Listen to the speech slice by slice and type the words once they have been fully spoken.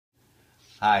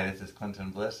Hi, this is Clinton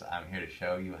Bliss. I'm here to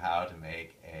show you how to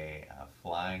make a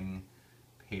flying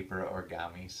paper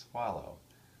origami swallow.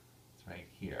 It's right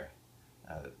here.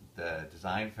 The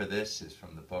design for this is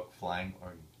from the book Flying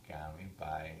Origami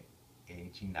by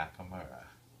Eiji Nakamura.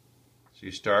 So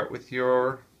you start with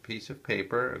your piece of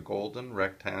paper, a golden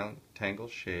rectangle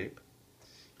shape,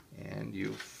 and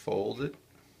you fold it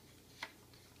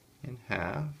in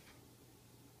half.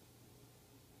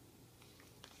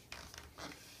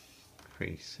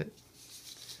 Crease it,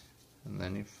 and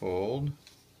then you fold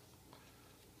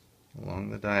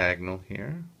along the diagonal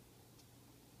here,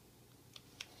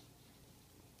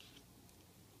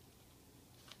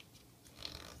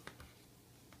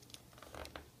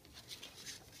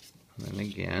 and then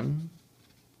again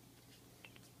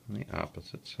on the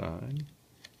opposite side,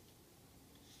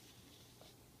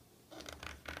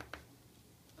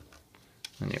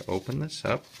 and you open this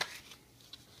up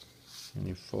and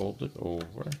you fold it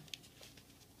over.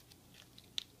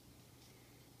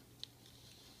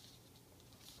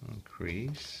 And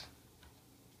crease,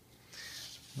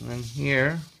 and then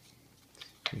here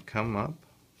you come up,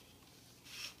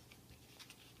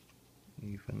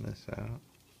 even this out,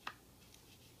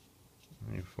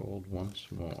 and you fold once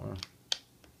more.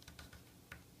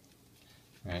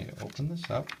 Now you open this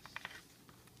up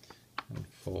and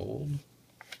fold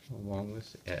along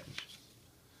this edge,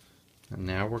 and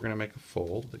now we're going to make a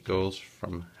fold that goes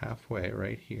from halfway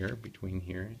right here,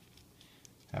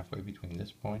 halfway between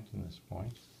this point and this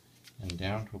point, and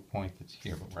down to a point that's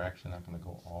here, but we're actually not going to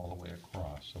go all the way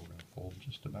across, so we're going to fold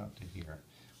just about to here.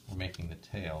 We're making the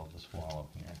tail of the swallow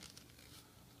here.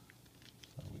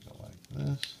 So we go like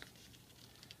this,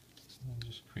 and then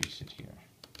just crease it here.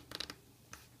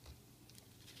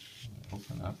 And we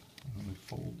open up, and then we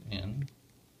fold in,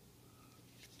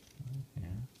 right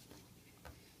here,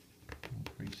 and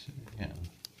crease it again.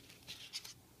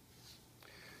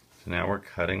 So now we're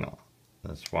cutting off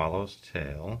the swallow's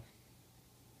tail.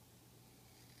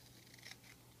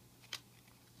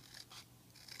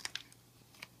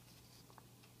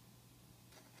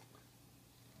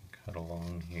 Cut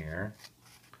along here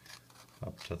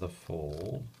up to the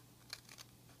fold.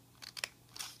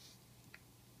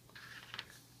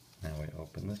 Now we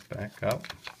open this back up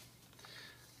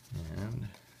and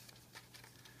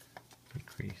we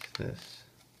crease this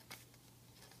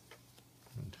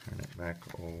and turn it back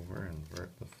over, invert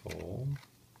the fold.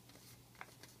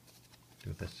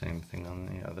 Do the same thing on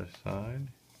the other side.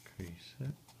 Crease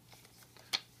it,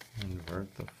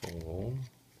 invert the fold.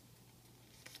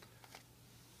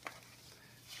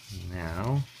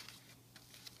 Now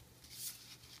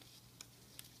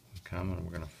we come and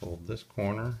we're going to fold this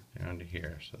corner down to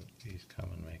here so that these come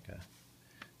and make a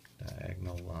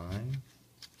diagonal line.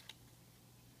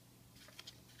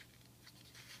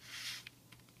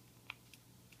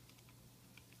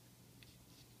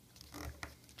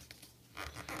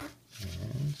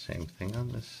 And same thing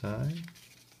on this side.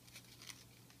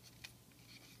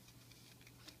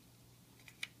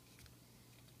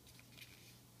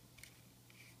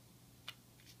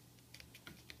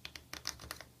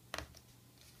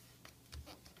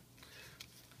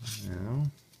 Now,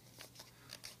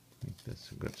 make this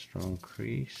a good strong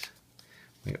crease.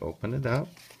 We open it up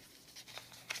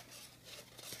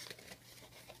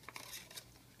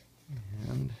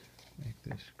and make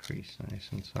this crease nice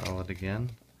and solid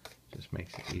again. Just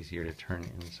makes it easier to turn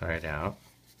inside out.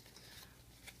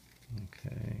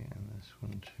 Okay, and this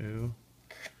one too.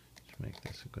 Just make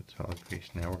this a good solid crease.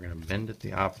 Now we're going to bend it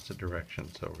the opposite direction,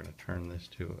 so we're going to turn this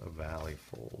to a valley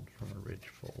fold from a ridge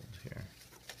fold here.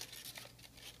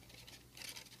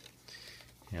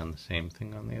 And the same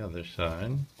thing on the other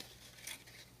side.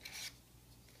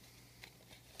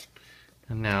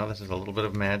 And now this is a little bit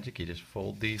of magic. You just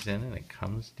fold these in and it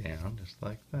comes down just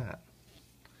like that.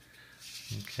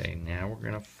 Okay, now we're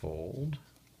going to fold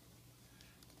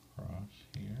across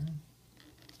here,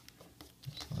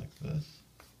 just like this.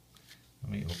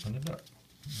 And we open it up.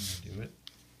 And we do it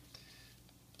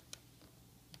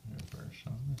reverse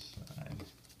on this side.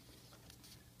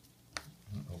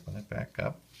 And open it back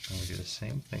up, and we do the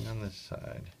same thing on this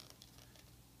side.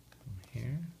 Come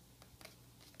here,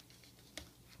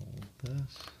 fold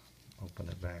this, open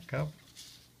it back up,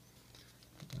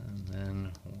 and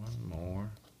then one more,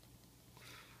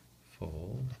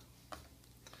 fold,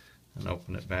 and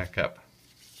open it back up.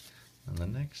 And the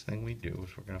next thing we do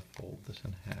is we're going to fold this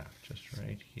in half, just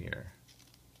right here.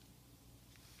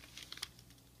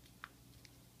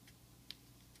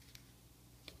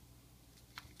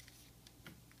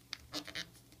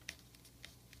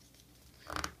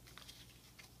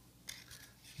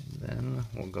 Then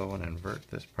we'll go and invert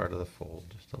this part of the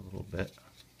fold just a little bit.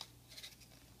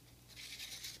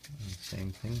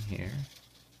 same thing here.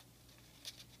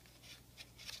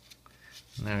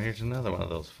 Now here's another one of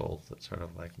those folds that's sort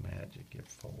of like magic. You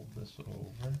fold this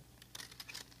over,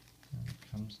 and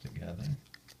it comes together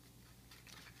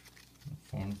and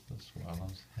forms the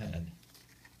swallow's head.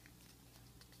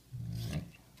 Alright,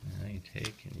 now you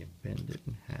take and you bend it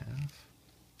in half.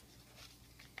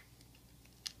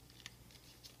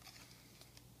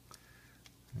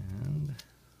 And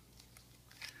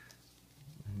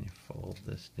then you fold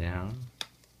this down.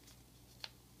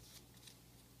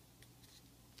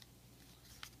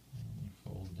 And you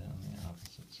fold down the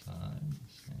opposite side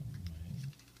the same way.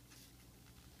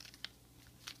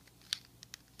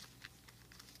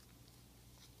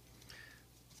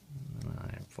 And then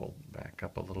I fold it back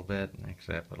up a little bit, and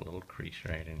actually I put a little crease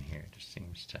right in here. It just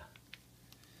seems to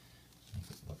make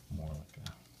it look more like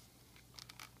a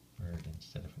bird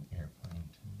instead of an airplane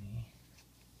to me.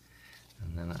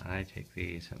 And then I take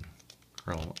these and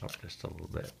curl them up just a little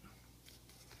bit.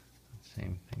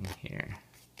 Same thing here.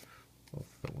 Both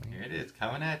the wings. Here it is,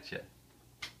 coming at you.